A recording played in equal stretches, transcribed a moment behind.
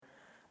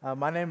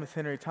My name is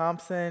Henry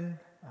Thompson.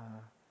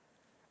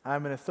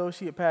 I'm an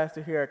associate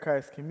pastor here at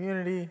Christ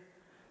Community,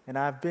 and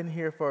I've been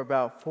here for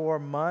about 4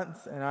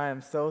 months, and I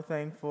am so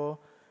thankful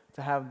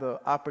to have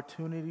the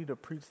opportunity to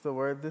preach the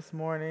word this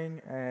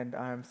morning, and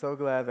I'm so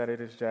glad that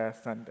it is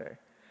Jazz Sunday.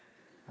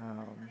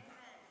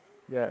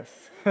 Yes.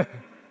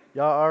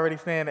 Y'all already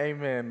saying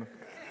amen.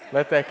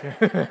 Let that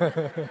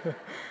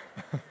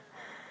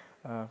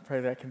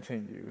pray that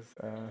continues.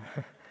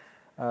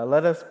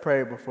 Let us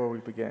pray before we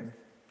begin.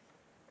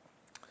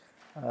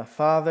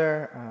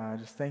 Father,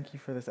 just thank you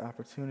for this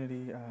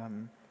opportunity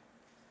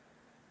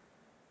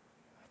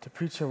to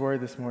preach your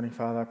word this morning,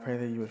 Father. I pray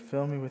that you would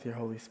fill me with your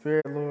Holy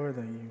Spirit, Lord,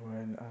 that you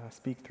would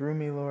speak through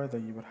me, Lord,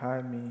 that you would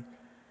hide me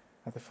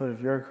at the foot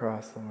of your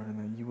cross, Lord, and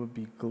that you would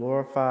be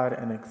glorified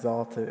and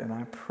exalted. And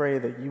I pray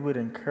that you would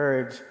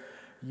encourage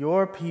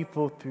your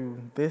people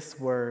through this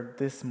word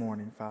this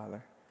morning,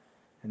 Father.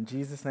 In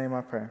Jesus' name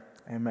I pray.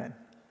 Amen.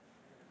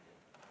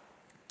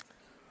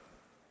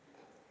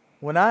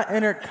 When I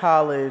entered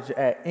college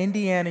at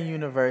Indiana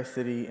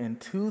University in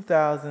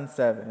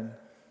 2007,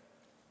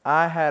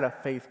 I had a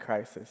faith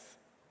crisis.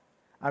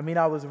 I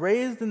was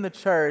raised in the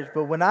church,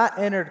 but when I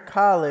entered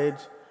college,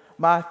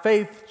 my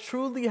faith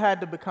truly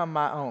had to become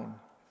my own.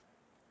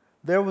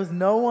 There was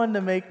no one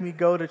to make me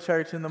go to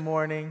church in the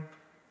morning.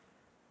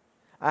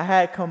 I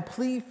had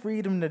complete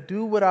freedom to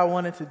do what I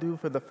wanted to do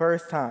for the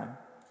first time.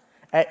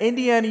 At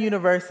Indiana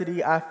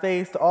University, I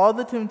faced all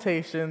the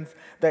temptations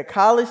that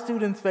college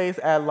students face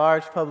at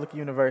large public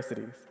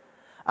universities.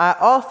 I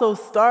also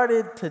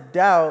started to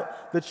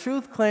doubt the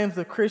truth claims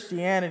of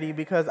Christianity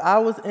because I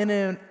was in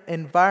an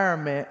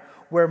environment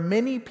where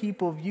many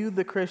people viewed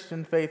the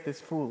Christian faith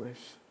as foolish.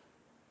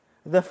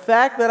 The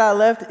fact that I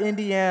left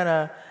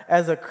Indiana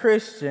as a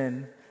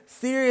Christian,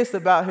 serious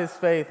about his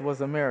faith, was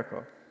a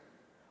miracle.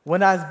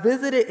 When I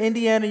visited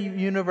Indiana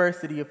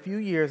University a few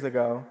years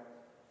ago,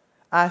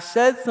 I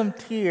shed some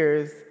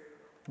tears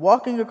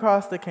walking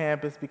across the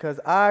campus because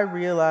I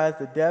realized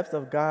the depths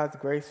of God's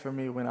grace for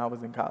me when I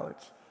was in college.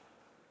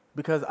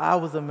 Because I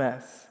was a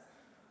mess,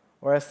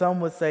 or as some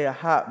would say, a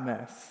hot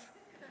mess.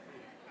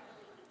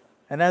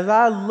 And as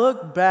I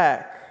look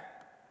back,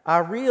 I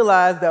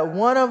realized that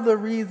one of the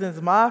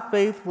reasons my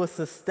faith was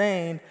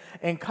sustained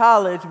in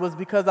college was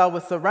because I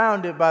was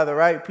surrounded by the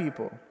right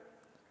people.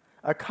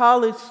 A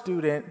college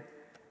student,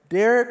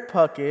 Derek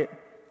Puckett,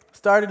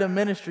 started a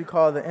ministry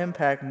called the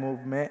Impact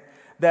Movement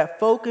that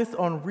focused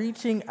on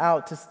reaching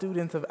out to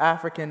students of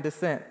African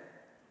descent.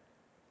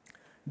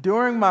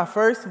 During my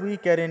first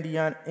week at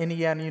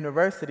Indiana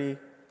University,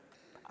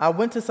 I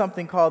went to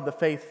something called the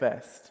Faith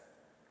Fest,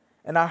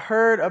 and I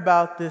heard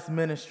about this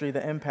ministry,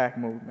 the Impact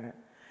Movement.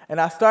 And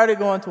I started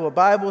going to a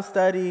Bible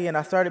study, and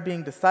I started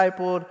being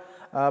discipled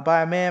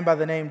by a man by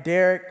the name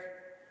Derek.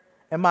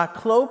 And my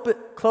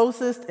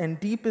closest and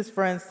deepest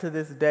friends to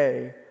this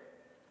day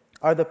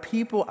are the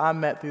people I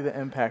met through the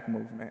Impact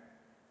Movement.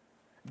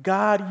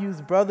 God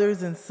used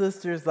brothers and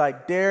sisters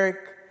like Derek,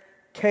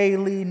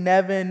 Kaylee,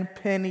 Nevin,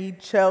 Penny,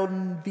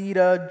 Sheldon,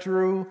 Vita,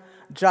 Drew,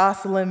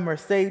 Jocelyn,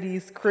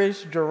 Mercedes,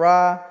 Chris,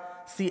 Gerard,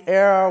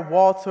 Sierra,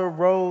 Walter,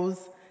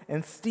 Rose,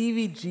 and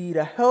Stevie G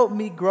to help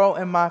me grow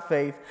in my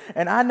faith.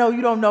 And I know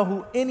you don't know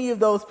who any of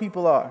those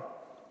people are,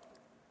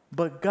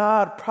 but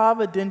God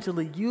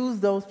providentially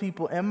used those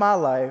people in my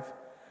life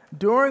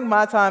during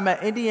my time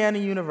at Indiana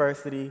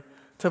University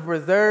to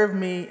preserve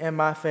me in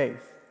my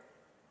faith.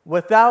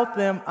 Without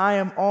them, I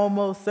am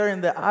almost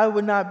certain that I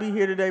would not be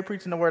here today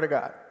preaching the Word of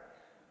God.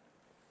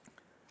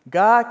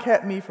 God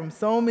kept me from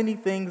so many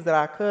things that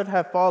I could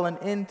have fallen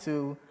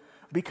into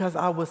because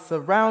I was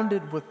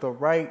surrounded with the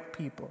right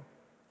people.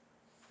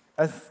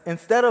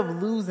 Instead of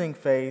losing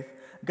faith,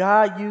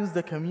 God used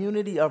a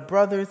community of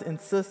brothers and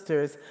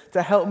sisters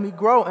to help me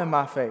grow in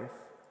my faith.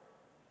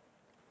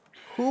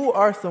 Who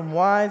are some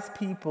wise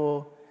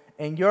people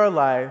in your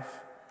life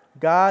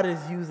God is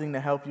using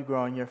to help you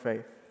grow in your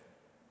faith?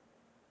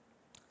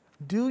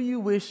 Do you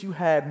wish you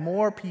had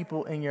more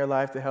people in your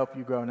life to help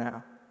you grow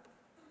now?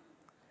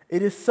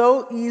 It is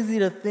so easy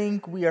to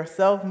think we are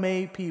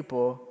self-made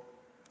people,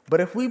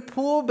 but if we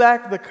pull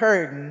back the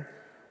curtain,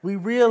 we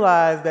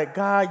realize that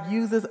God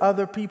uses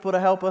other people to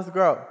help us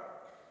grow.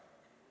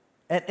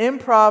 And in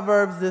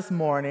Proverbs this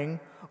morning,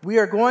 we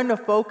are going to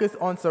focus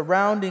on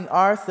surrounding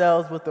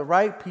ourselves with the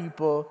right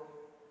people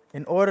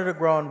in order to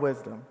grow in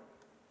wisdom.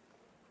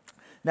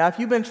 Now, if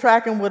you've been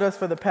tracking with us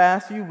for the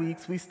past few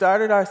weeks, we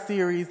started our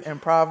series in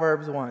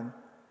Proverbs 1,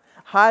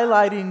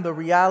 highlighting the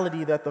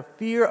reality that the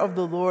fear of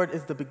the Lord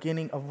is the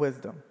beginning of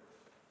wisdom.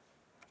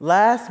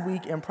 Last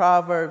week in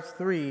Proverbs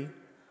 3,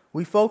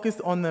 we focused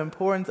on the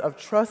importance of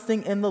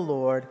trusting in the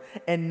Lord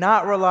and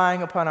not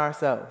relying upon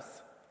ourselves.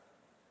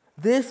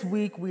 This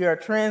week, we are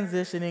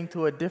transitioning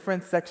to a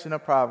different section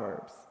of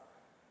Proverbs.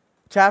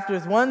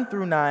 Chapters 1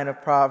 through 9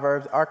 of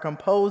Proverbs are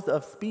composed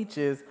of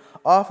speeches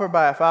offered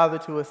by a father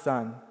to his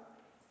son.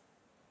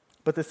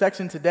 But the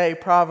section today,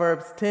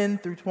 Proverbs 10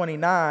 through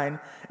 29,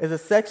 is a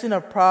section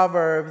of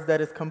Proverbs that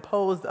is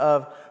composed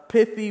of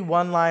pithy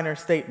one-liner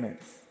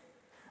statements.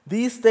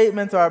 These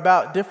statements are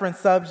about different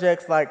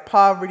subjects like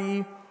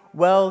poverty,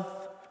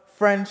 wealth,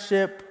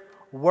 friendship,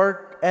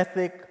 work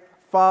ethic,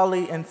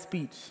 folly, and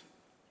speech.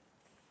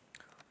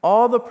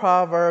 All the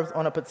proverbs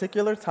on a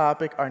particular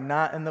topic are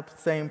not in the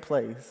same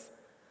place.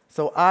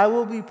 So I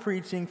will be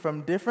preaching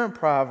from different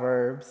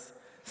proverbs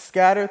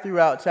scattered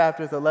throughout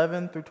chapters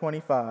 11 through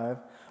 25.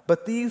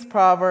 But these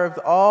proverbs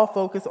all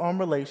focus on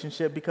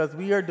relationship because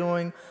we are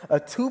doing a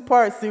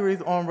 2-part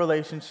series on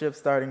relationships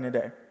starting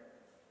today.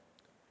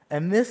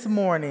 And this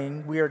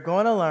morning, we are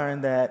going to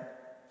learn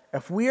that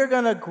if we are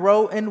going to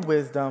grow in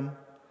wisdom,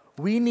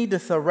 we need to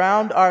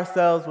surround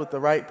ourselves with the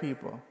right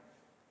people.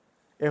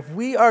 If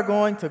we are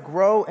going to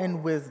grow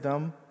in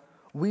wisdom,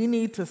 we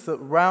need to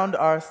surround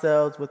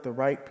ourselves with the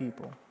right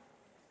people.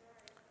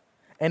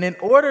 And in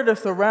order to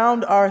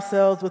surround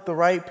ourselves with the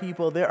right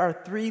people, there are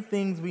 3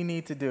 things we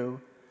need to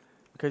do.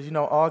 Because you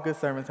know all good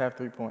sermons have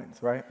 3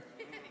 points, right?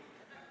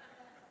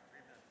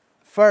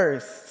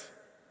 First,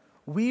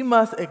 we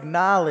must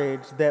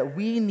acknowledge that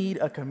we need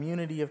a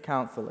community of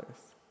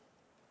counselors.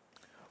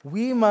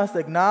 We must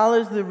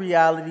acknowledge the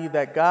reality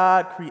that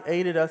God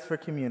created us for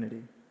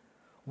community.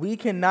 We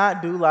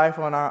cannot do life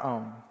on our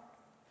own.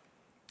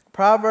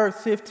 Proverbs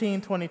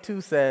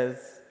 15:22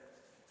 says,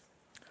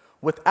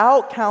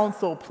 "Without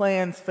counsel,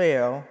 plans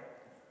fail,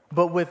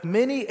 but with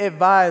many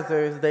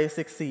advisors, they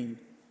succeed."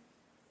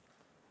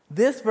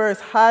 This verse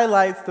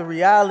highlights the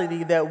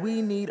reality that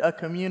we need a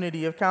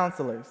community of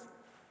counselors.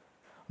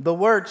 The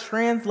word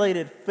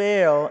translated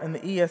fail in the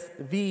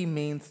ESV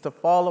means to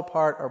fall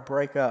apart or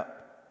break up.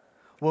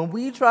 When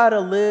we try to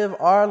live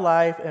our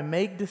life and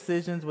make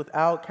decisions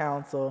without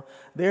counsel,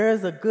 there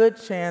is a good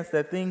chance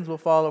that things will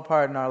fall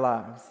apart in our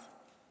lives.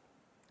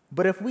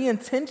 But if we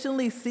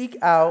intentionally seek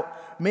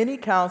out many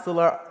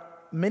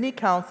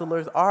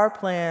counselors, our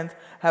plans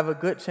have a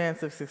good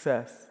chance of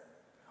success.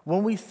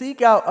 When we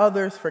seek out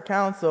others for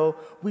counsel,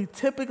 we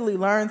typically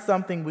learn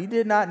something we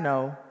did not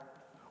know.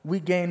 We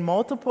gain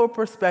multiple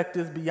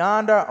perspectives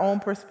beyond our own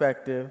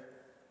perspective,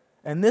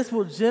 and this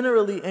will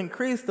generally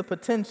increase the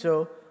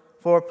potential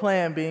for a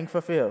plan being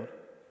fulfilled.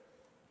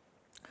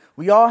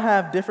 We all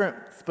have different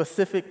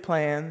specific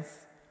plans.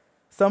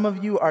 Some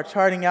of you are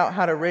charting out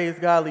how to raise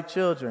godly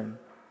children.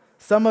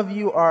 Some of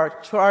you are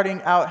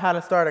charting out how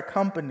to start a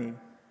company.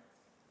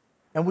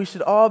 And we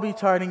should all be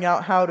charting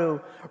out how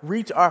to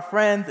reach our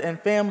friends and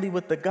family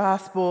with the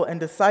gospel and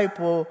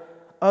disciple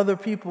other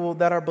people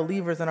that are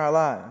believers in our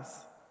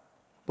lives.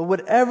 But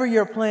whatever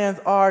your plans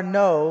are,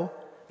 know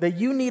that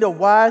you need a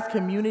wise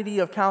community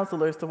of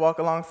counselors to walk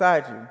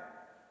alongside you.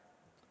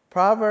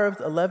 Proverbs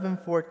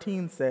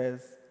 11:14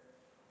 says,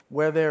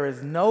 "Where there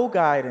is no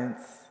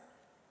guidance,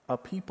 a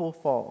people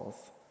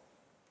falls.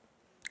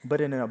 But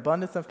in an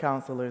abundance of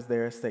counselors,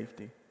 there is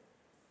safety."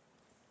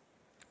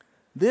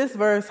 This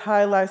verse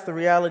highlights the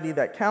reality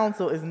that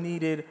counsel is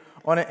needed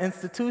on an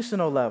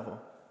institutional level.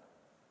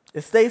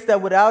 It states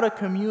that without a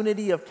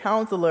community of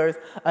counselors,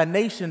 a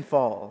nation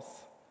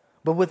falls.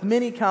 But with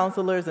many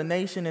counselors, a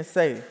nation is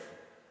safe.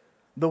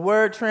 The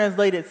word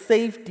translated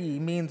safety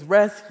means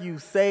rescue,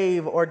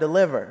 save, or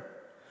deliver.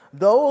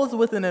 Those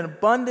with an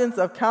abundance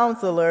of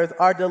counselors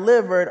are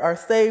delivered, are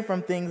saved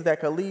from things that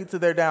could lead to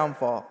their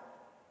downfall.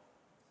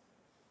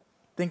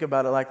 Think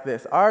about it like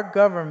this. Our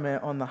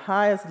government on the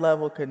highest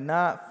level could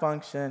not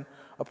function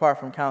apart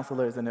from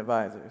counselors and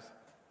advisors.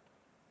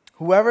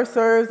 Whoever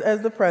serves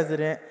as the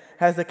president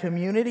has a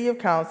community of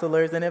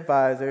counselors and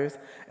advisors,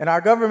 and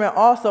our government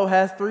also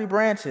has 3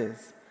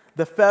 branches: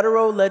 the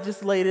federal,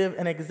 legislative,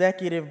 and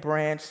executive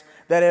branch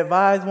that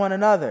advise one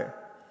another.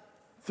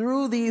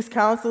 Through these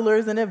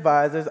counselors and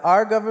advisors,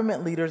 our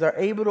government leaders are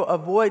able to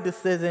avoid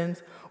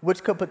decisions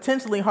which could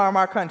potentially harm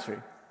our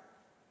country.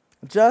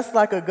 Just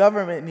like a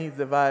government needs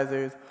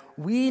advisors,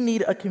 we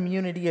need a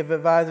community of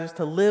advisors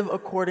to live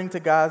according to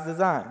God's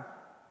design.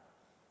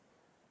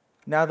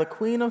 Now, the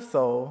Queen of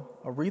Soul,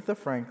 Aretha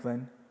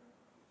Franklin,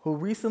 who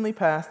recently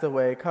passed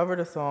away, covered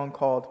a song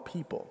called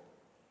 "People."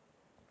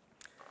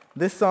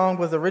 This song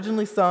was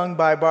originally sung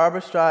by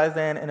Barbra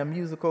Streisand in a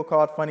musical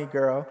called Funny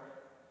Girl.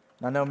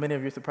 I know many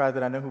of you are surprised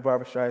that I know who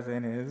Barbra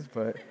Streisand is,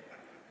 but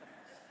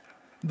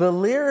the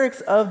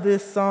lyrics of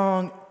this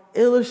song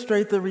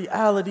illustrate the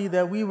reality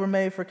that we were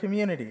made for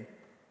community.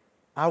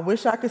 I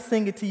wish I could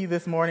sing it to you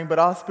this morning, but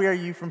I'll spare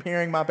you from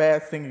hearing my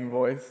bad singing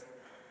voice.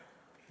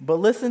 But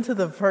listen to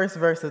the first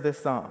verse of this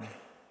song.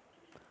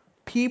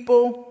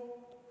 People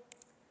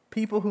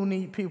who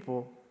need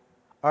people,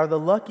 are the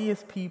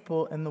luckiest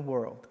people in the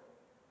world.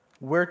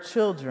 We're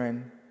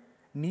children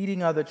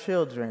needing other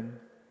children,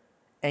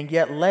 and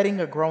yet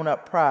letting a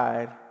grown-up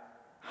pride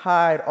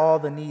hide all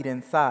the need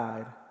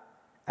inside,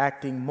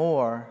 acting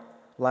more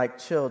like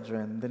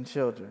children than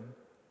children.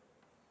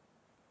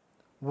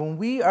 When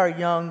we are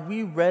young,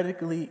 we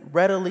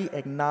readily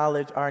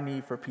acknowledge our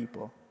need for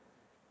people.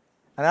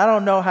 And I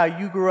don't know how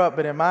you grew up,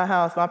 but in my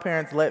house, my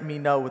parents let me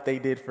know what they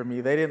did for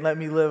me. They didn't let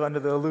me live under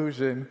the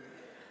illusion.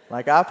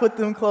 Like, I put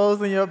them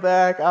clothes in your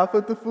back, I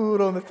put the food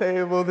on the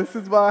table, this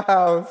is my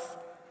house.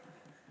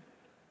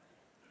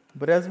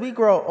 But as we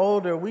grow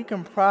older, we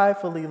can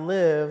pridefully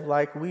live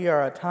like we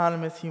are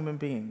autonomous human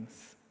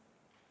beings.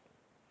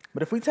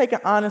 But if we take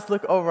an honest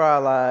look over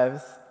our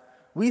lives,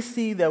 we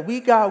see that we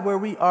got where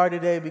we are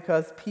today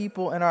because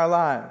people in our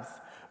lives,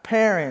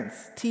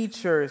 parents,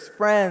 teachers,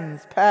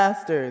 friends,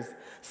 pastors,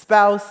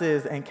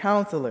 spouses, and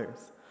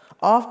counselors.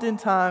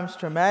 Oftentimes,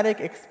 traumatic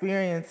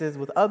experiences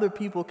with other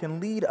people can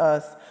lead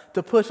us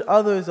to push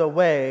others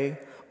away,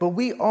 but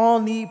we all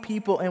need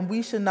people, and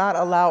we should not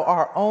allow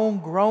our own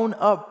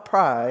grown-up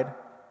pride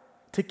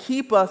to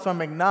keep us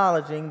from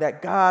acknowledging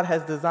that God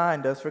has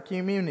designed us for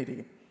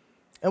community.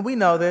 And we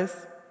know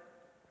this.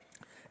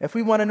 If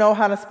we want to know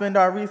how to spend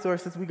our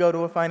resources, we go to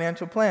a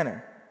financial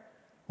planner.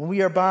 When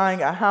we are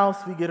buying a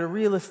house, we get a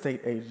real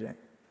estate agent.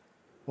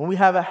 When we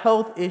have a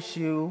health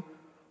issue,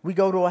 we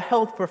go to a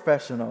health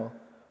professional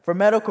for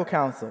medical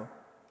counsel.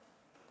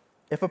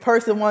 If a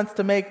person wants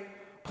to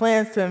make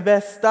plans to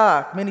invest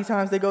stock, many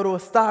times they go to a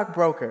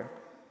stockbroker.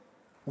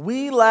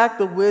 We lack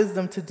the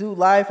wisdom to do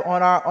life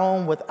on our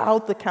own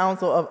without the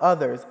counsel of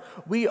others.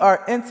 We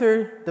are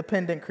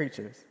interdependent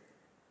creatures.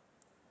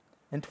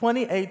 In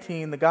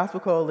 2018, the Gospel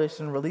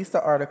Coalition released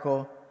the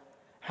article,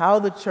 How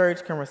the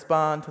Church Can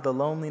Respond to the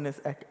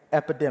Loneliness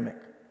Epidemic.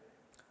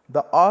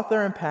 The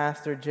author and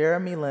pastor,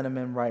 Jeremy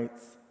Linneman,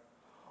 writes,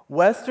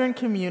 Western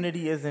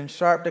community is in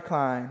sharp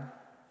decline,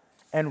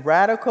 and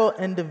radical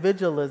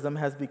individualism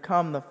has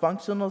become the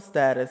functional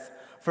status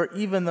for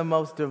even the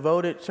most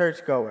devoted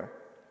churchgoer.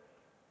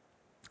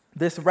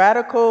 This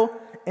radical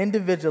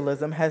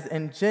individualism has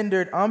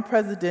engendered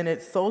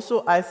unprecedented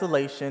social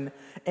isolation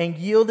and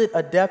yielded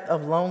a depth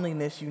of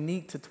loneliness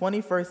unique to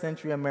 21st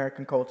century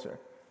American culture.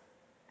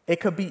 It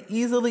could be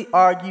easily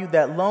argued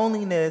that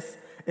loneliness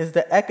is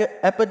the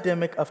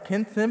epidemic of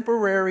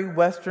contemporary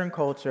Western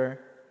culture,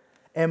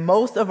 and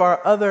most of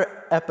our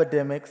other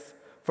epidemics,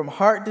 from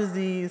heart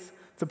disease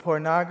to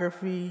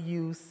pornography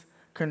use,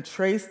 can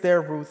trace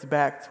their roots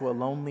back to a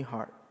lonely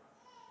heart.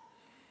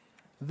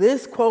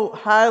 This quote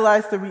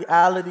highlights the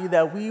reality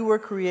that we were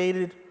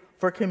created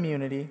for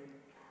community,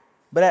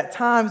 but at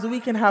times we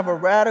can have a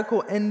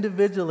radical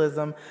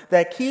individualism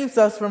that keeps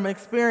us from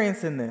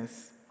experiencing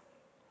this.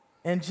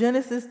 In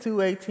Genesis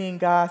 2:18,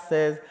 God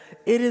says,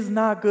 "It is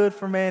not good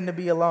for man to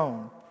be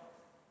alone."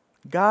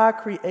 God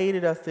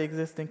created us to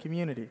exist in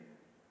community.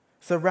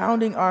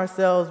 Surrounding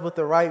ourselves with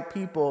the right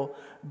people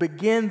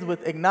begins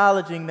with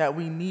acknowledging that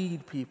we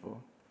need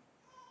people.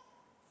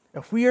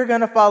 If we are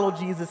going to follow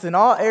Jesus in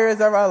all areas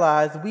of our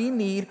lives, we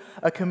need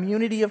a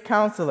community of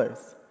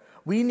counselors.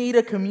 We need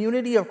a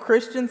community of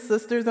Christian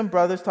sisters and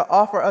brothers to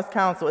offer us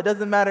counsel. It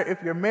doesn't matter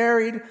if you're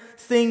married,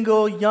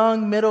 single,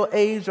 young,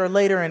 middle-aged, or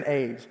later in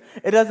age.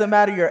 It doesn't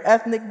matter your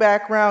ethnic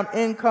background,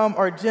 income,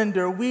 or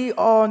gender. We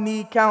all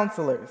need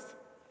counselors.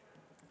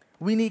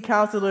 We need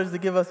counselors to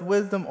give us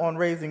wisdom on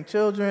raising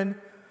children.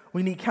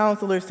 We need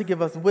counselors to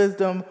give us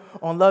wisdom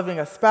on loving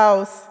a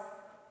spouse.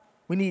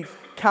 We need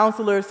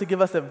counselors to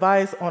give us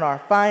advice on our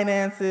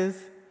finances.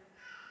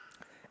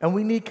 And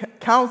we need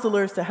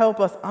counselors to help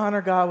us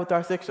honor God with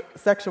our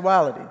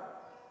sexuality.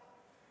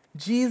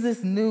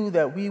 Jesus knew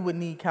that we would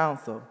need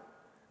counsel.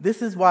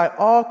 This is why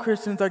all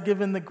Christians are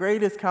given the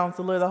greatest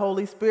counselor, the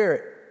Holy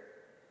Spirit.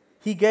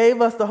 He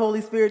gave us the Holy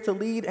Spirit to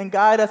lead and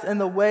guide us in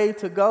the way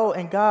to go,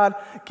 and God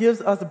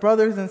gives us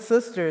brothers and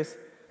sisters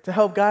to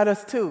help guide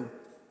us too.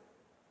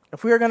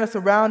 If we are going to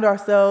surround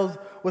ourselves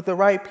with the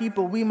right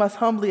people, we must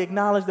humbly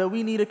acknowledge that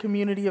we need a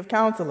community of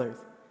counselors.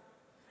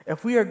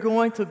 If we are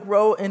going to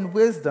grow in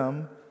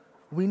wisdom,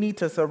 we need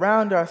to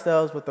surround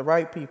ourselves with the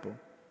right people.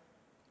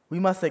 We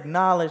must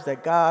acknowledge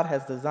that God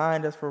has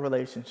designed us for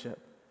relationship.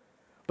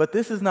 But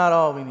this is not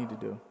all we need to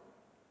do.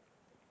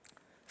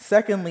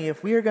 Secondly,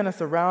 if we are going to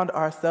surround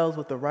ourselves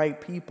with the right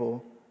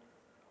people,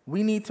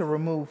 we need to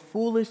remove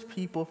foolish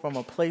people from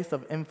a place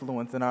of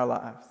influence in our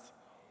lives.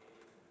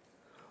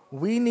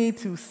 We need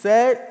to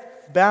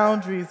set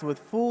boundaries with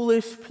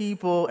foolish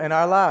people in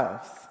our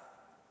lives.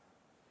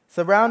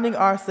 Surrounding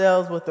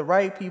ourselves with the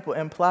right people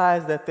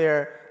implies that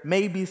there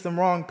may be some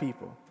wrong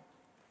people.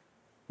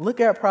 Look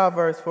at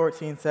Proverbs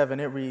 14:7.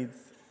 It reads,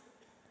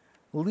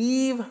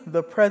 "Leave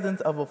the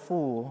presence of a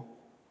fool,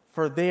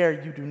 for there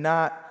you do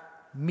not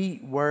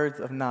meet words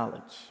of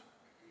knowledge."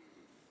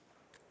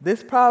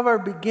 This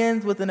proverb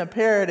begins with an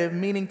imperative,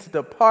 meaning to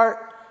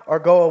depart or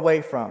go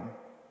away from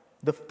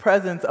the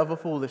presence of a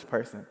foolish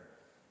person.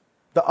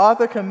 The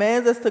author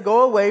commands us to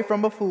go away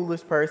from a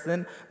foolish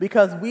person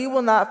because we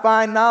will not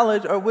find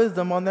knowledge or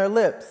wisdom on their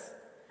lips.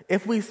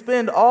 If we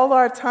spend all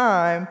our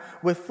time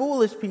with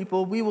foolish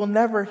people, we will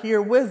never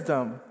hear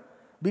wisdom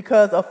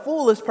because a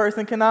foolish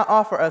person cannot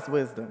offer us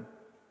wisdom.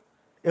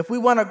 If we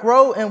want to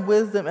grow in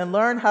wisdom and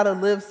learn how to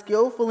live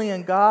skillfully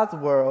in God's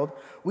world,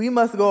 we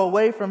must go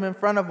away from in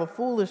front of a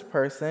foolish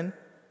person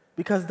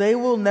because they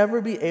will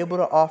never be able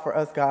to offer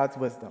us God's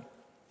wisdom.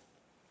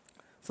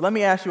 So let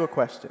me ask you a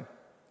question.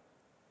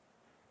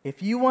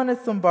 If you wanted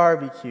some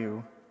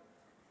barbecue,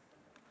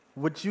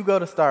 would you go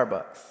to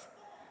Starbucks?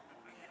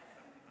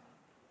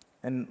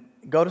 And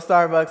go to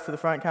Starbucks to the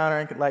front counter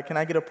and can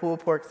I get a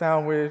pulled pork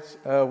sandwich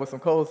with some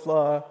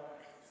coleslaw?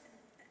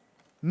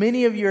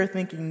 Many of you are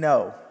thinking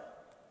no.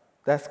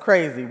 That's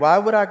crazy. Why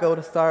would I go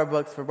to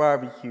Starbucks for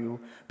barbecue?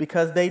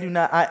 Because they do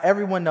not,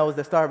 everyone knows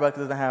that Starbucks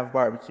doesn't have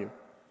barbecue.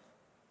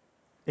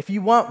 If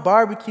you want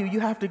barbecue, you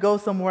have to go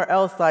somewhere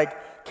else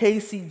like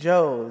Casey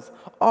Joe's,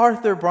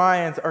 Arthur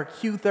Bryant's, or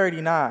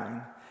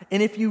Q39.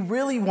 And if you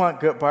really want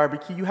good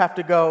barbecue, you have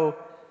to go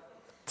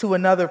to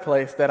another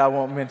place that I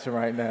won't mention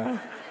right now.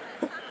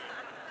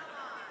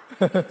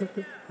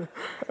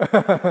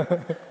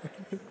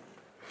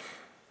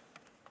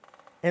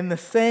 In the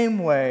same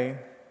way,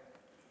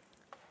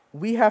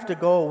 we have to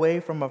go away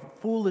from a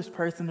foolish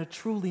person to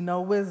truly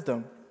know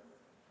wisdom.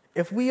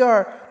 If we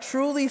are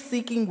truly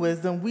seeking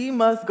wisdom, we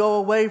must go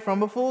away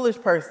from a foolish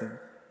person.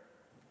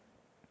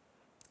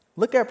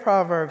 Look at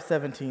Proverbs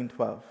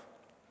 17:12.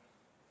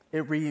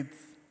 It reads,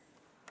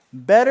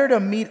 "Better to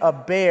meet a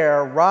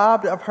bear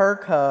robbed of her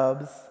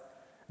cubs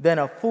than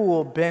a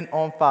fool bent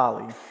on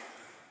folly."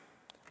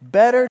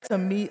 Better to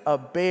meet a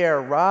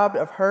bear robbed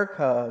of her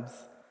cubs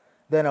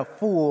than a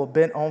fool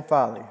bent on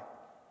folly.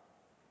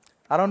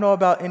 I don't know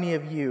about any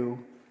of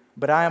you,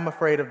 but I am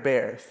afraid of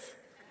bears.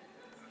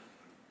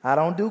 I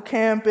don't do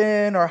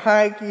camping or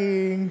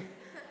hiking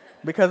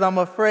because I'm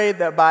afraid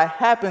that by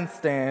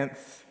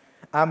happenstance,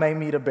 I may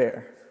meet a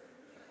bear.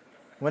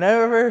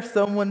 Whenever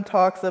someone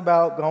talks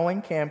about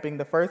going camping,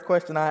 the first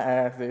question I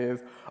ask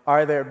is,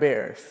 are there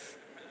bears?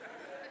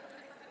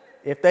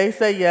 If they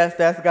say yes,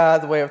 that's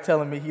God's way of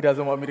telling me he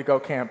doesn't want me to go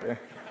camping.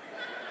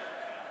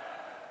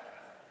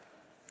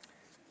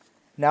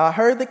 Now, I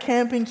heard the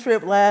camping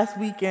trip last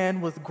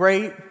weekend was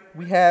great.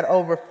 We had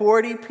over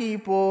 40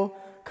 people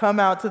come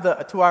out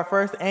to our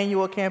first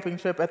annual camping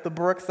trip at the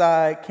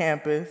Brookside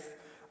campus.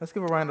 Let's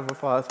give a round of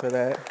applause for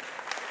that.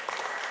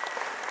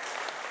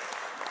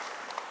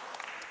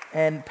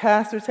 And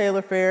Pastor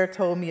Taylor Fair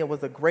told me it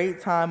was a great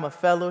time of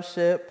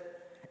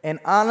fellowship. And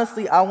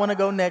honestly, I want to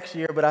go next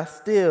year, but I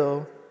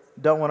still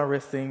don't want to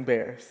risk seeing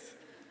bears.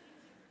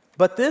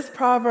 But this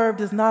proverb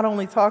does not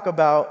only talk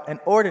about an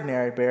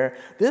ordinary bear.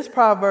 This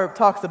proverb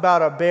talks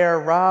about a bear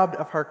robbed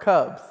of her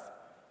cubs.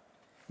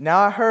 Now,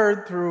 I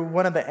heard through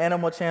one of the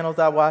animal channels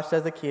I watched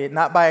as a kid,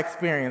 not by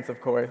experience, of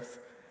course,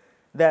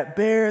 that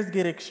bears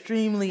get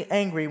extremely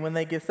angry when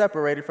they get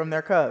separated from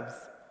their cubs,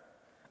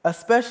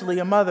 especially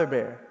a mother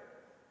bear.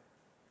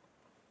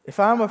 If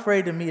I'm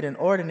afraid to meet an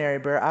ordinary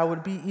bear, I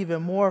would be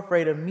even more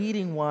afraid of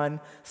meeting one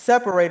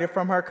separated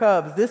from her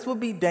cubs. This would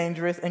be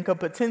dangerous and could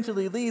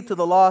potentially lead to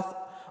the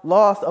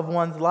loss of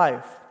one's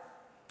life.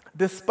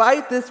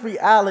 Despite this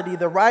reality,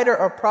 the writer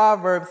of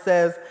Proverbs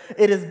says,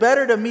 it is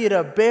better to meet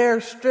a bear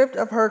stripped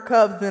of her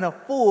cubs than a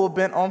fool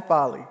bent on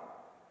folly.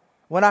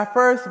 When I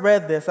first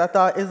read this, I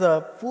thought, is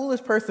a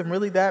foolish person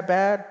really that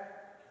bad?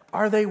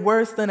 Are they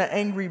worse than an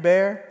angry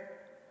bear?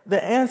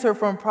 The answer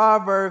from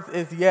Proverbs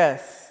is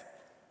yes.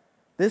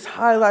 This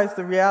highlights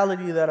the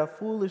reality that a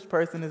foolish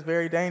person is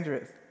very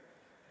dangerous.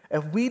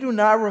 If we do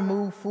not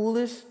remove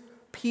foolish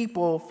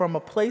people from a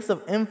place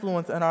of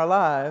influence in our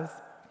lives,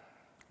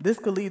 this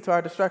could lead to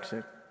our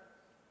destruction.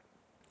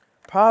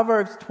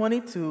 Proverbs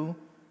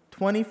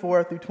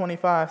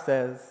 22:24-25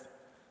 says,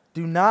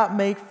 "Do not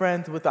make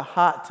friends with a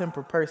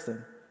hot-tempered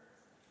person.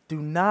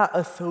 Do not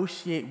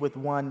associate with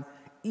one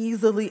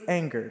easily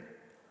angered,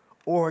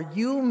 or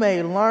you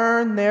may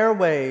learn their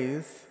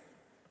ways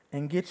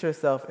and get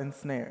yourself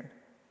ensnared."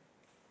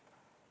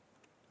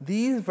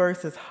 These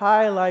verses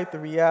highlight the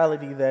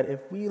reality that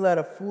if we let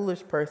a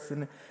foolish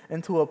person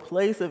into a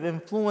place of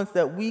influence,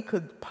 that we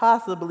could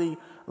possibly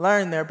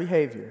learn their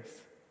behaviors.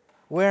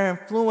 We're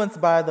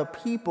influenced by the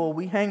people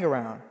we hang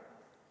around.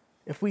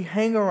 If we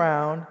hang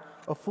around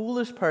a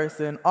foolish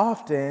person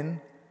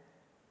often,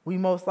 we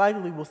most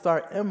likely will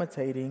start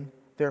imitating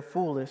their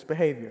foolish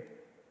behavior.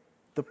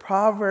 The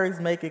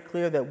Proverbs make it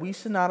clear that we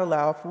should not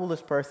allow a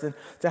foolish person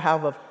to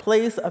have a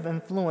place of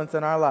influence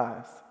in our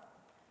lives.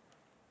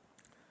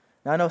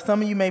 Now, I know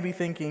some of you may be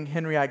thinking,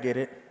 Henry, I get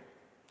it.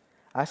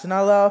 I should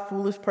not allow a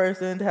foolish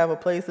person to have a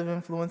place of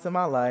influence in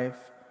my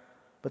life,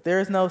 but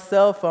there is no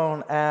cell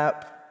phone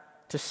app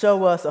to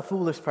show us a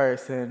foolish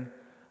person.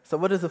 So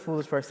what does a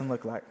foolish person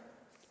look like?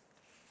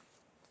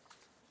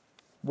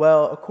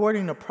 Well,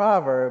 according to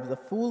Proverbs, a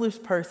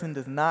foolish person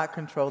does not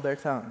control their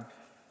tongue.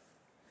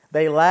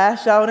 They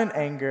lash out in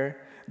anger.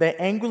 They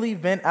angrily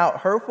vent out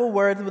hurtful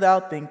words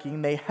without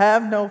thinking. They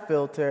have no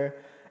filter,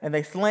 and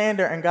they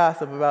slander and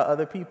gossip about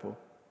other people.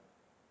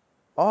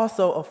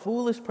 Also, a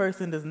foolish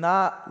person does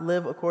not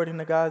live according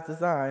to God's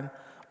design,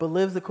 but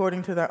lives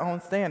according to their own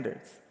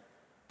standards.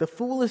 The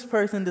foolish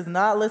person does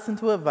not listen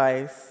to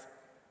advice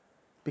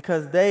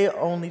because they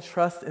only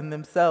trust in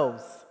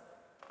themselves.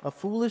 A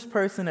foolish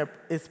person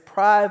is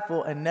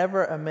prideful and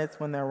never admits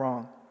when they're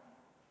wrong.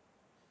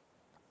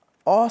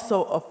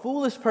 Also, a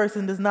foolish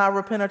person does not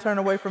repent or turn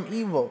away from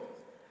evil.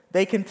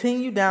 They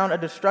continue down a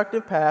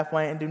destructive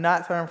pathway and do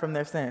not turn from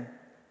their sin.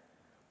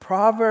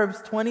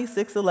 Proverbs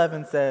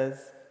 26:11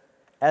 says,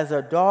 "As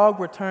a dog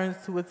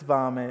returns to its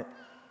vomit,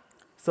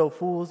 so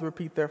fools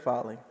repeat their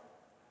folly."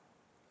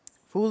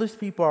 Foolish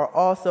people are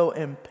also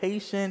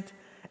impatient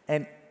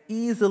and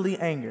easily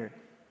angered.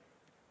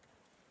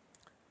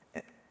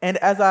 And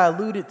as I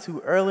alluded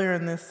to earlier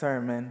in this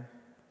sermon,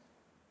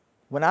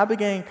 When I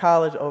began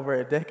college over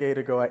a decade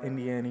ago at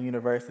Indiana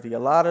University, a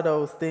lot of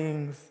those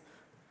things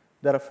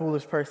that a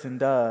foolish person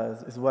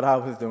does is what I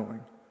was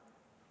doing.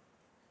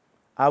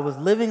 I was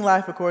living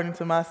life according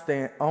to my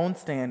own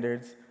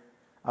standards.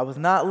 I was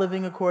not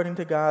living according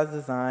to God's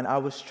design. I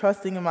was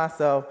trusting in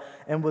myself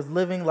and was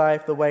living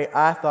life the way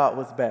I thought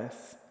was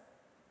best.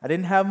 I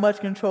didn't have much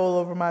control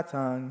over my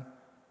tongue,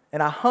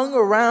 and I hung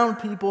around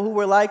people who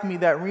were like me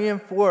that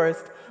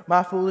reinforced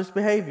my foolish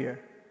behavior.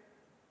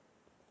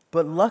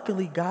 But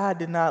luckily, God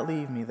did not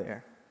leave me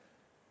there.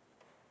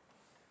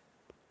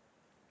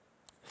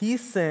 He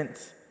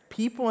sent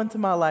people into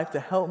my life to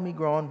help me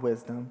grow in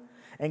wisdom,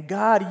 and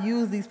God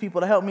used these people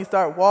to help me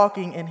start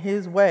walking in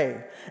His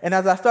way. And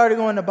as I started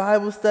going to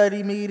Bible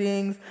study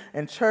meetings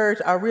and church,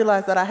 I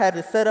realized that I had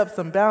to set up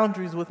some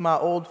boundaries with my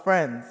old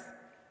friends.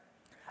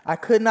 I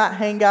could not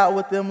hang out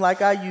with them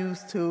like I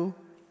used to.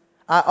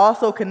 I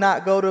also could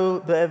not go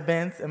to the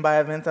events, and by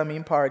events I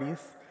mean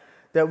parties,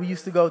 that we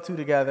used to go to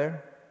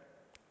together.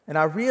 And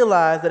I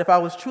realized that if I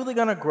was truly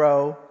going to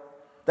grow,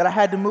 that I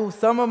had to move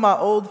some of my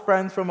old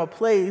friends from a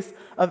place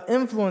of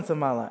influence in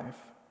my life.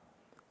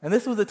 And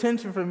this was a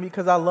tension for me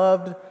because I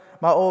loved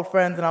my old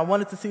friends and I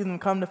wanted to see them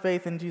come to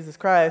faith in Jesus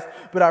Christ.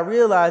 But I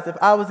realized if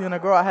I was going to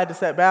grow, I had to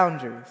set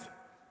boundaries.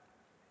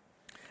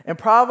 And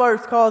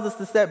Proverbs calls us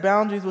to set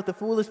boundaries with the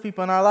foolish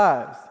people in our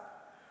lives.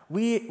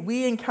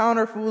 We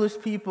encounter foolish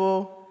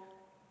people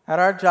at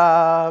our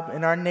job,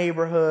 in our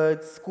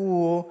neighborhood,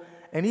 school,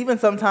 and even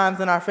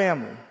sometimes in our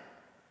family.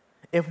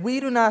 If we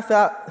do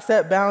not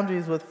set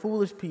boundaries with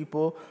foolish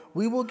people,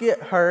 we will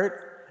get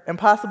hurt and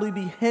possibly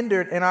be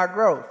hindered in our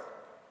growth.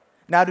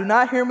 Now, do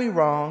not hear me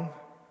wrong.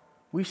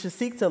 We should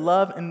seek to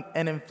love and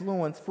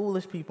influence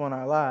foolish people in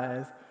our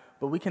lives,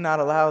 but we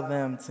cannot allow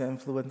them to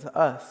influence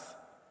us.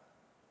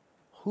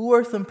 Who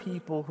are some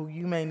people who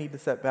you may need to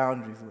set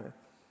boundaries with?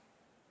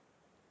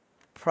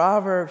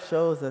 Proverbs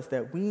shows us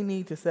that we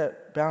need to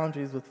set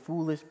boundaries with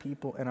foolish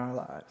people in our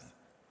lives.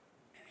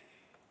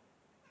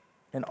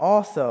 And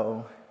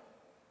also,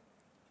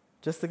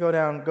 just to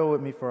go with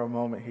me for a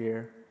moment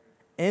here,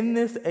 in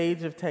this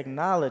age of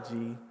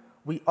technology,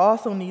 we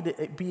also need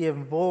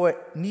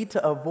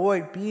to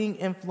avoid being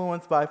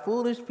influenced by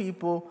foolish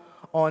people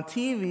on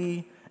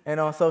TV and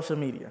on social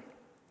media.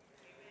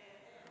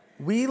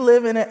 We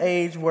live in an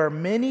age where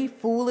many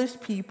foolish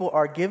people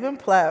are given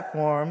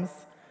platforms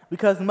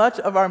because much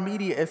of our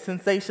media is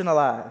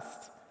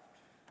sensationalized.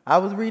 I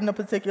was reading a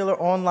particular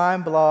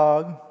online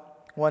blog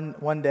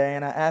one day,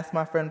 and I asked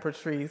my friend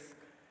Patrice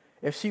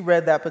if she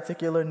read that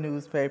particular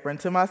newspaper. And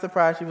to my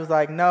surprise, she was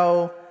like,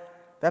 "No,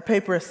 that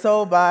paper is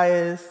so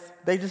biased.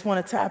 They just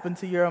want to tap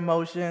into your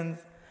emotions.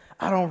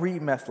 I don't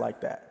read mess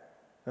like that."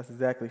 That's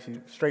exactly, she's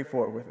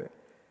straightforward with it.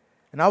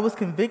 And I was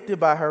convicted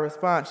by her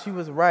response. She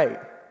was right.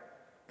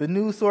 The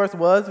news source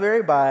was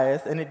very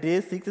biased, and it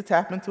did seek to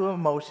tap into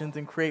emotions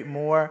and create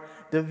more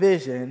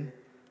division.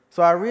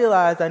 So I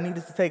realized I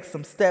needed to take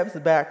some steps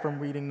back from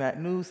reading that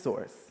news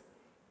source.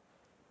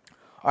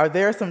 Are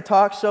there some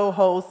talk show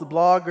hosts,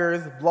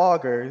 bloggers,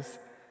 vloggers,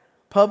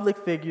 public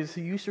figures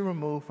who you should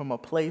remove from a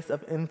place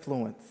of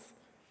influence?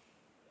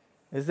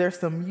 Is there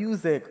some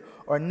music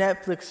or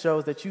Netflix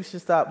shows that you should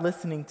stop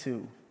listening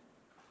to?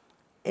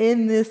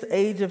 In this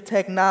age of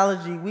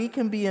technology, we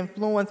can be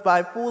influenced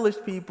by foolish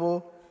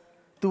people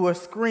through a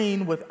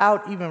screen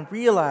without even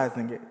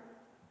realizing it.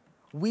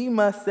 We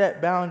must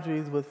set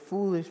boundaries with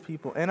foolish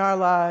people in our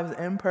lives,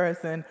 in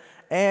person,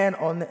 and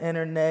on the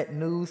internet,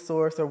 news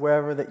source, or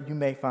wherever that you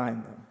may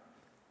find them.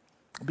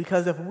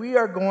 Because if we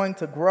are going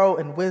to grow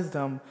in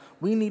wisdom,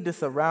 we need to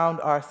surround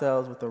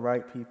ourselves with the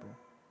right people.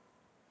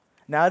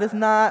 Now, it is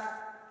not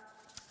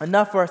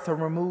enough for us to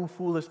remove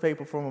foolish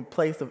people from a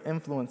place of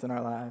influence in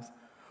our lives.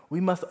 We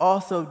must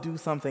also do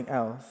something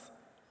else.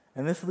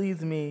 And this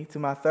leads me to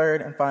my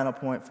third and final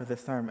point for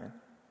this sermon.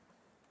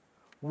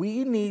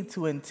 We need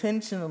to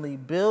intentionally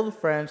build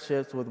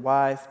friendships with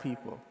wise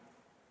people.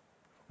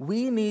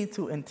 We need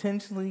to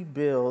intentionally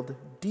build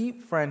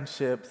deep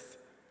friendships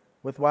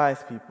with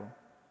wise people.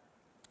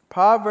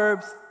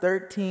 Proverbs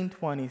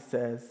 13:20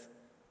 says,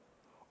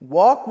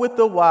 "Walk with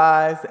the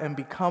wise and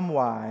become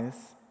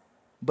wise,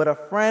 but a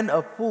friend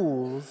of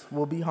fools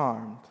will be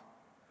harmed.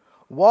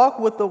 Walk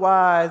with the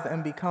wise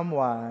and become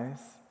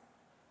wise,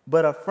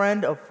 but a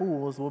friend of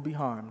fools will be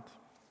harmed."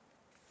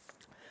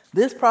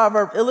 This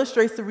proverb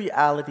illustrates the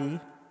reality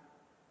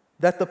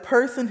that the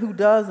person who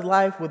does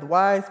life with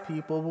wise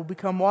people will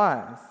become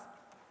wise.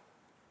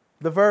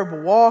 The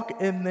verb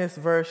walk in this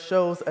verse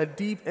shows a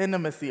deep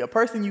intimacy. A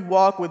person you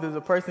walk with is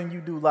a person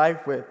you do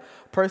life with,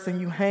 a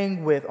person you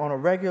hang with on a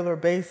regular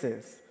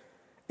basis.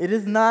 It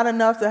is not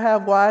enough to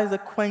have wise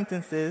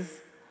acquaintances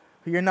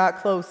who you're not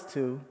close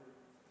to.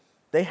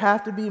 They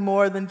have to be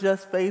more than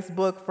just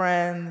Facebook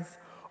friends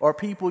or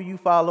people you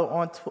follow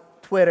on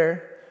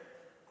Twitter.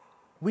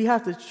 We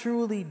have to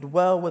truly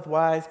dwell with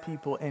wise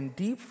people in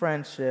deep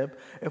friendship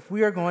if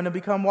we are going to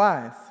become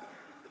wise.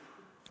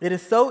 It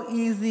is so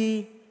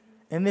easy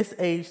in this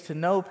age to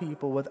know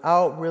people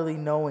without really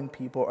knowing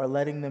people or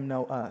letting them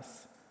know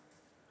us.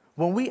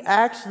 When we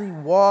actually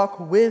walk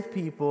with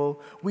people,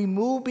 we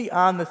move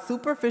beyond the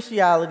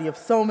superficiality of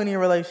so many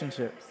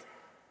relationships.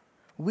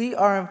 We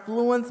are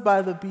influenced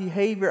by the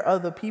behavior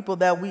of the people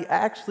that we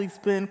actually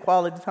spend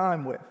quality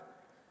time with.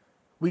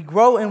 We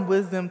grow in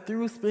wisdom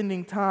through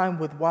spending time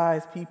with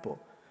wise people.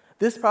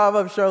 This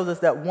proverb shows us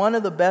that one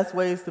of the best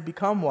ways to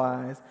become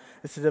wise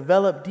is to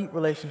develop deep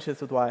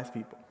relationships with wise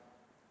people.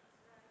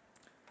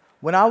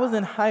 When I was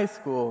in high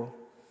school,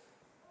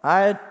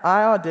 I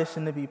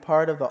auditioned to be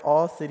part of the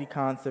All-City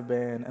Concert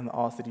Band and the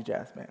All-City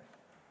Jazz Band.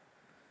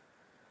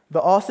 The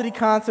All-City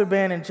Concert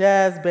Band and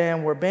Jazz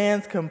Band were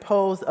bands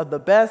composed of the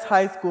best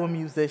high school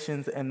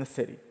musicians in the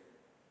city.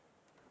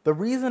 The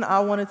reason I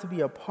wanted to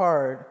be a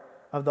part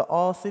of the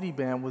All-City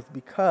Band was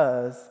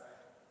because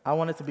I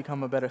wanted to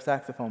become a better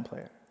saxophone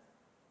player.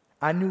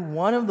 I knew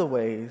one of the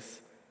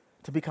ways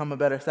to become a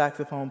better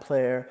saxophone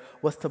player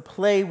was to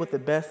play with the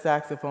best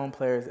saxophone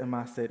players in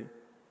my city.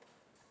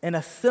 In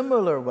a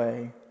similar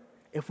way,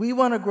 if we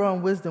want to grow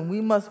in wisdom,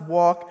 we must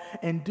walk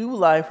and do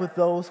life with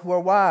those who are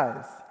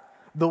wise.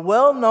 The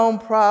well-known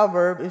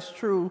proverb is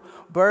true: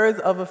 birds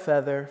of a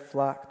feather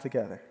flock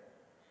together.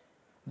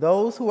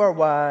 Those who are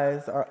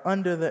wise are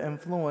under the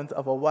influence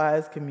of a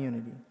wise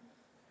community.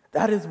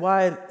 That is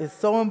why it is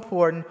so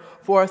important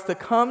for us to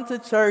come to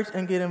church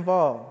and get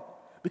involved.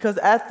 Because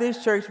at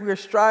this church, we are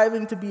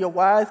striving to be a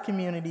wise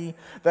community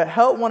that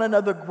help one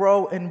another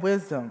grow in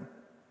wisdom.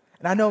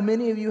 And I know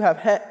many of you have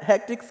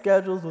hectic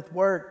schedules with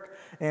work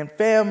and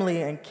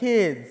family and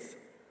kids,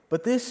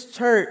 but this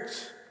church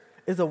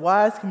is a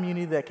wise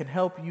community that can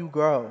help you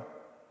grow.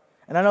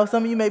 And I know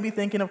some of you may be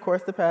thinking, of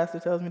course, the pastor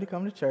tells me to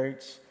come to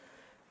church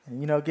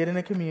and, get in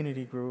a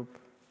community group.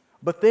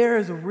 But there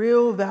is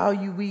real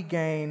value we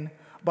gain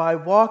by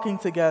walking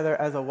together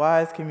as a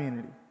wise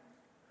community.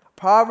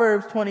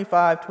 Proverbs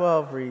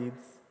 25:12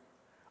 reads,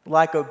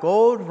 "Like a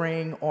gold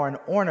ring or an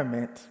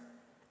ornament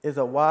is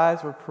a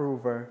wise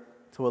reprover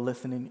to a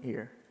listening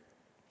ear."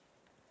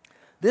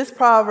 This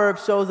proverb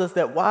shows us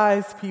that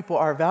wise people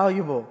are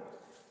valuable.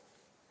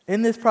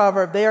 In this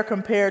proverb, they are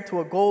compared to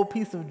a gold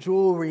piece of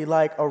jewelry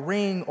like a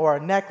ring or a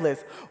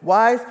necklace.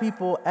 Wise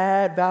people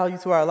add value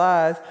to our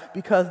lives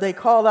because they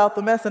call out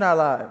the mess in our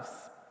lives.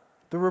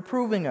 They're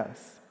reproving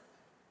us.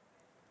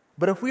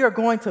 But if we are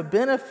going to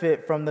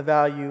benefit from the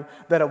value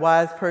that a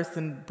wise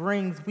person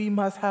brings, we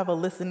must have a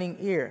listening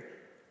ear.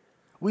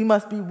 We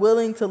must be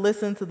willing to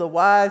listen to the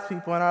wise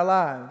people in our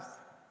lives.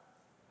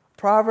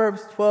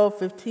 Proverbs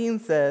 12:15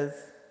 says,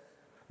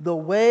 "The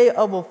way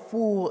of a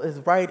fool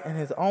is right in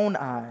his own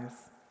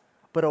eyes,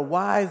 but a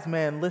wise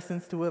man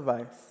listens to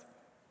advice."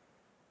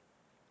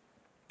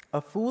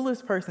 A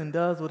foolish person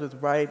does what is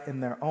right in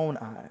their own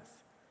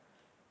eyes,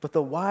 but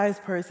the wise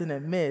person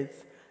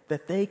admits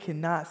that they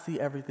cannot see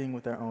everything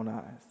with their own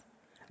eyes.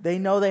 They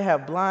know they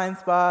have blind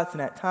spots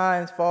and at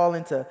times fall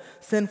into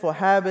sinful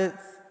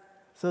habits,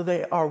 so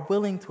they are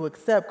willing to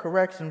accept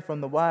correction from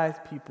the wise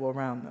people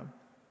around them.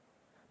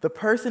 The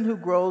person who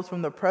grows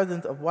from the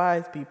presence of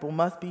wise people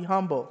must be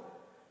humble.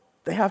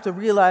 They have to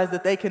realize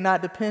that they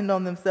cannot depend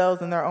on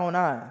themselves and their own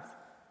eyes.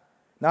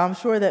 Now, I'm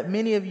sure that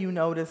many of you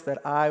notice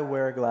that I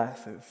wear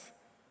glasses.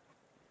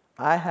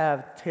 I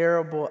have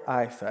terrible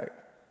eyesight.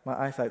 My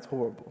eyesight's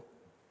horrible.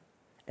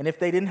 And if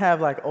they didn't have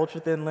like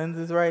ultra-thin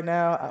lenses right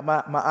now,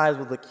 my eyes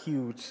would look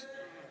huge.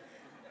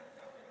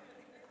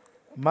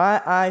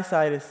 My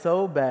eyesight is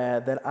so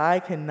bad that I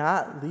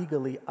cannot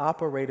legally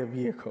operate a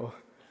vehicle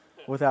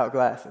without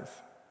glasses.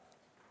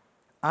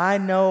 I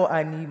know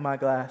I need my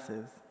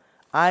glasses.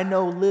 I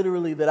know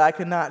literally that I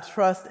cannot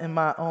trust in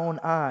my own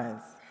eyes.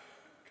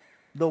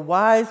 The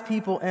wise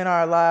people in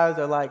our lives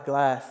are like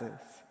glasses.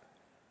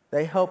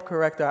 They help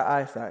correct our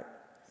eyesight.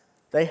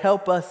 They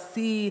help us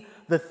see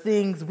the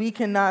things we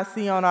cannot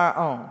see on our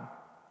own.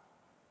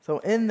 So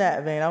in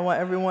that vein, I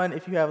want everyone,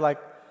 if you have like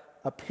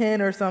a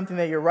pen or something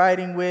that you're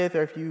writing with,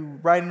 or if you're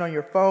writing on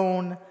your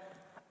phone,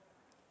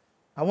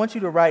 I want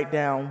you to write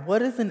down,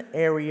 what is an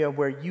area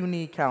where you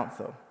need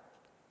counsel?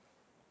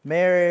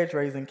 Marriage,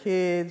 raising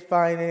kids,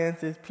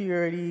 finances,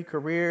 purity,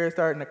 career,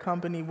 starting a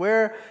company.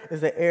 Where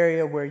is the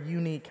area where you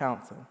need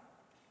counsel?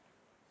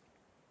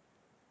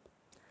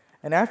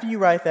 And after you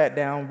write that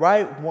down,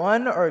 write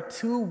one or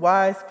two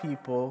wise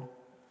people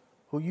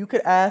who you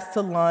could ask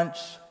to lunch,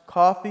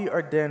 coffee,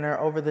 or dinner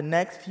over the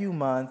next few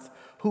months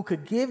who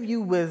could give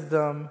you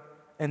wisdom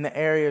in the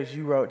areas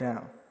you wrote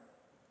down.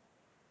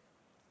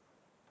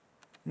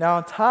 Now,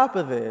 on top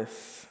of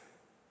this,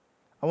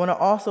 I want to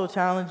also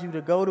challenge you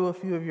to go to a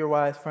few of your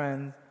wise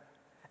friends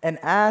and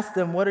ask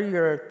them what are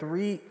your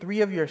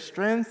three of your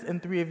strengths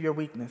and three of your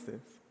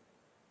weaknesses.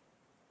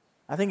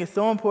 I think it's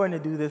so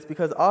important to do this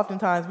because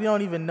oftentimes we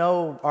don't even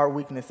know our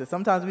weaknesses.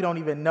 Sometimes we don't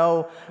even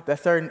know that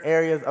certain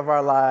areas of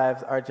our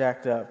lives are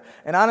jacked up.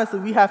 And honestly,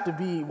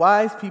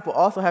 wise people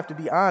also have to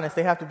be honest.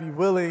 They have to be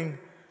willing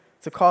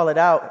to call it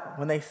out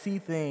when they see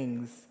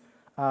things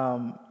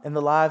in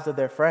the lives of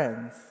their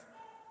friends.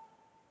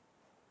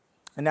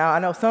 And now I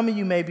know some of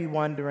you may be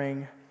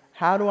wondering,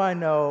 how do I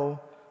know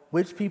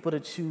which people to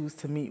choose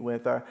to meet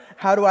with? Or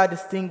how do I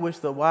distinguish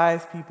the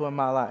wise people in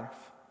my life?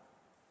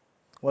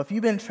 Well, if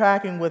you've been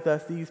tracking with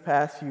us these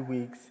past few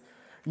weeks,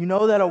 you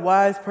know that a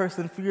wise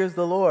person fears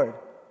the Lord.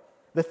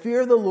 The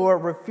fear of the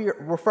Lord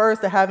refers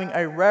to having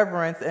a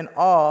reverence and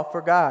awe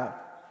for God.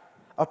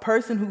 A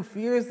person who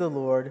fears the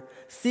Lord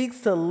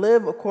seeks to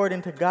live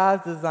according to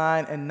God's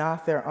design and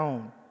not their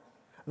own.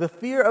 The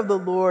fear of the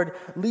Lord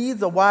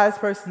leads a wise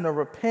person to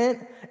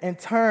repent and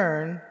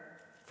turn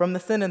from the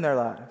sin in their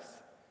lives.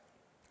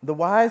 The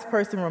wise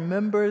person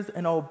remembers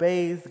and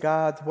obeys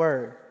God's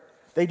word.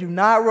 They do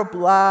not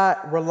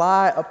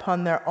rely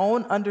upon their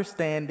own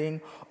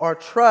understanding or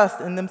trust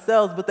in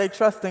themselves, but they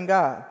trust in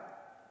God.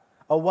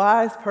 A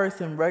wise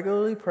person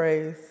regularly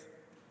prays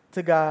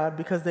to God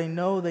because they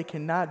know they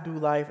cannot do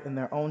life in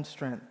their own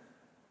strength.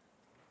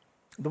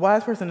 The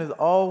wise person is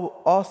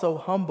also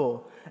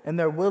humble, and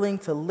they're willing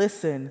to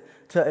listen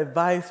to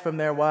advice from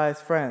their wise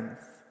friends.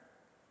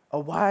 A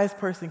wise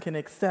person can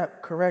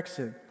accept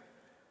correction.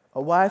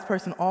 A wise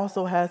person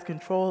also has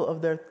control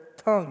of their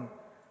tongue.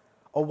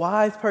 A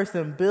wise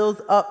person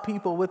builds up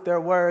people with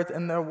their words,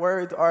 and their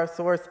words are a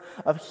source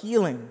of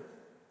healing.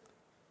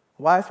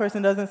 A wise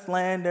person doesn't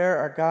slander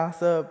or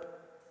gossip.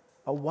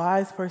 A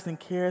wise person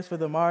cares for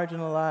the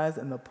marginalized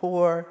and the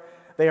poor.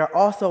 They are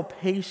also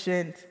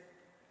patient.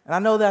 And I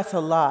know that's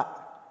a lot.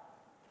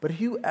 But if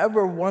you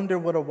ever wonder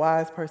what a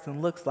wise person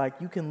looks like,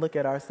 you can look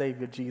at our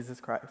Savior, Jesus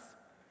Christ.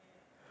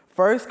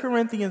 1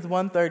 Corinthians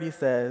 1:30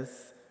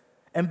 says,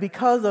 "And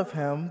because of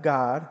him,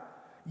 God,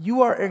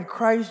 you are in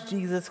Christ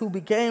Jesus, who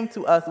became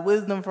to us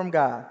wisdom from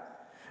God."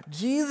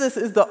 Jesus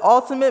is the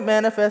ultimate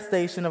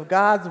manifestation of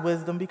God's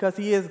wisdom because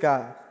he is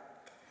God.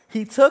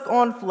 He took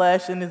on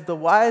flesh and is the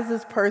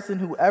wisest person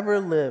who ever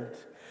lived.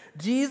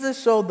 Jesus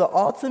showed the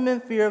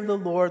ultimate fear of the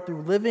Lord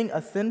through living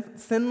a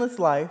sinless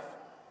life.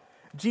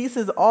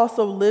 Jesus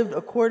also lived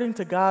according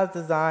to God's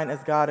design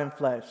as God in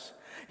flesh.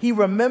 He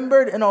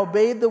remembered and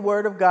obeyed the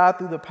word of God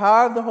through the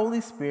power of the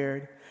Holy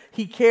Spirit.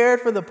 He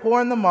cared for the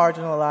poor and the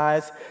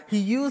marginalized. He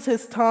used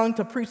his tongue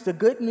to preach the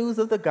good news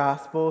of the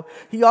gospel.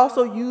 He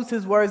also used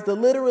his words to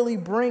literally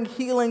bring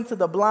healing to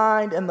the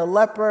blind and the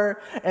leper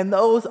and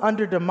those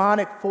under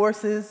demonic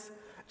forces.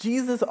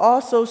 Jesus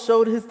also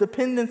showed his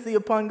dependency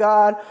upon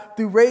God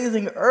through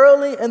raising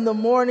early in the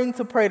morning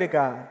to pray to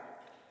God.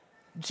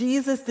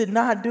 Jesus did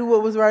not do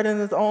what was right in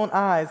his own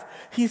eyes.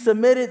 He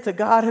submitted to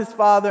God his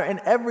Father in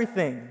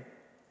everything.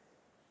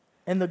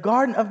 In the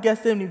Garden of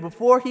Gethsemane,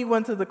 before he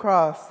went to the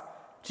cross,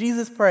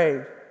 Jesus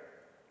prayed,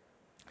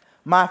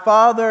 "My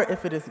Father,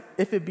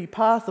 if it be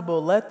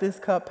possible, let this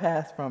cup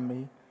pass from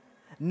me.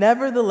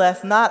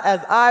 Nevertheless, not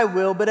as I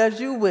will, but as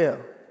you will."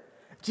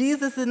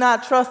 Jesus did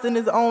not trust in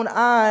his own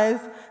eyes.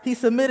 He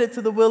submitted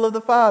to the will of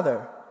the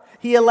Father.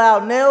 He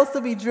allowed nails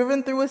to be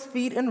driven through his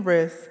feet and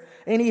wrists,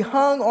 and he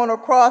hung on a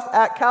cross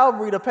at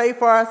Calvary to pay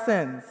for our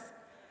sins.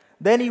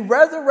 Then he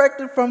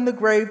resurrected from the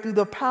grave through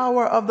the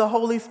power of the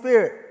Holy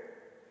Spirit.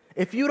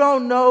 If you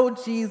don't know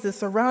Jesus,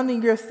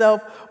 surrounding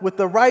yourself with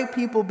the right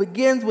people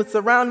begins with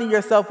surrounding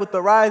yourself with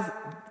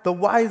the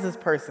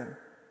wisest person.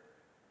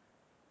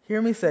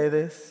 Hear me say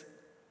this.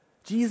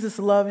 Jesus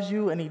loves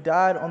you, and he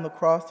died on the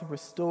cross to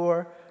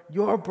restore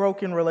your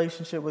broken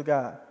relationship with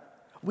God.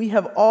 We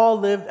have all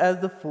lived as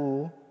the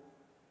fool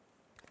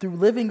through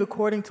living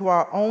according to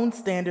our own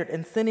standard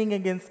and sinning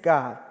against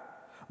God.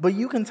 But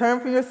you can turn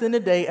from your sin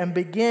today and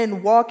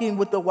begin walking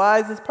with the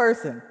wisest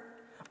person.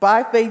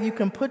 By faith, you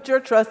can put your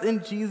trust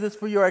in Jesus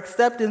for your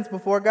acceptance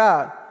before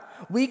God.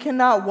 We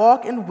cannot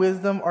walk in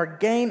wisdom or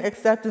gain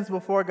acceptance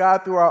before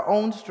God through our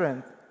own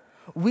strength.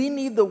 We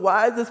need the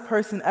wisest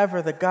person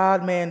ever, the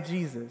God-man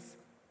Jesus.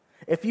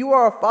 If you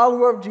are a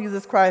follower of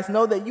Jesus Christ,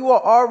 know that you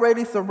are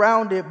already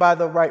surrounded by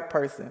the right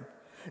person.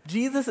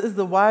 Jesus is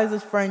the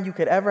wisest friend you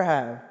could ever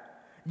have.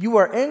 You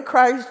are in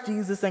Christ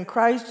Jesus, and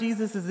Christ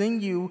Jesus is in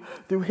you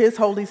through his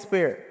Holy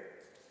Spirit.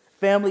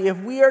 Family,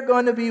 if we are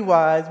going to be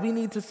wise, we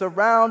need to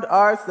surround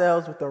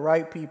ourselves with the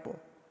right people.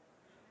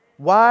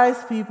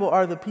 Wise people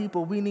are the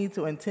people we need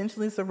to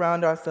intentionally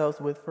surround ourselves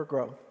with for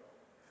growth.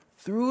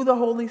 Through the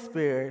Holy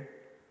Spirit,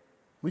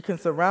 we can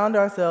surround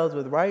ourselves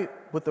with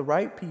the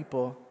right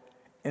people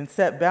and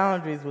set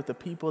boundaries with the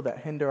people that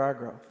hinder our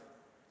growth.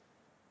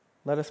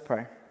 Let us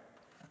pray.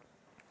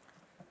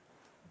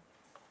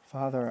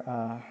 Father,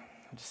 I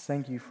just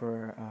thank you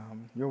for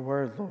your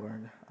word,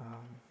 Lord.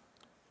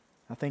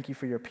 I thank you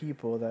for your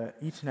people, that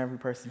each and every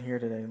person here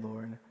today,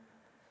 Lord.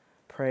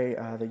 Pray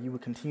that you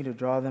would continue to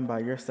draw them by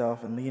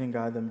yourself and lead and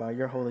guide them by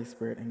your Holy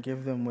Spirit and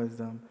give them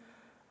wisdom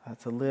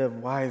to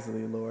live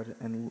wisely, Lord.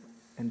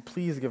 And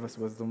please give us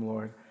wisdom,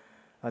 Lord,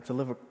 to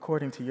live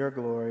according to your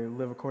glory,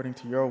 live according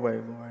to your way,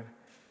 Lord.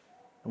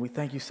 And we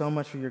thank you so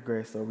much for your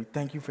grace, Lord. We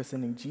thank you for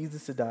sending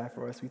Jesus to die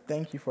for us. We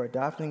thank you for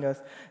adopting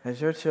us as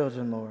your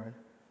children, Lord,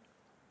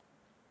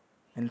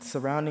 and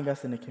surrounding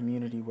us in a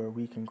community where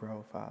we can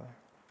grow, Father.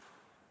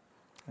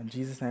 In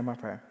Jesus' name I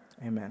pray.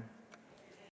 Amen.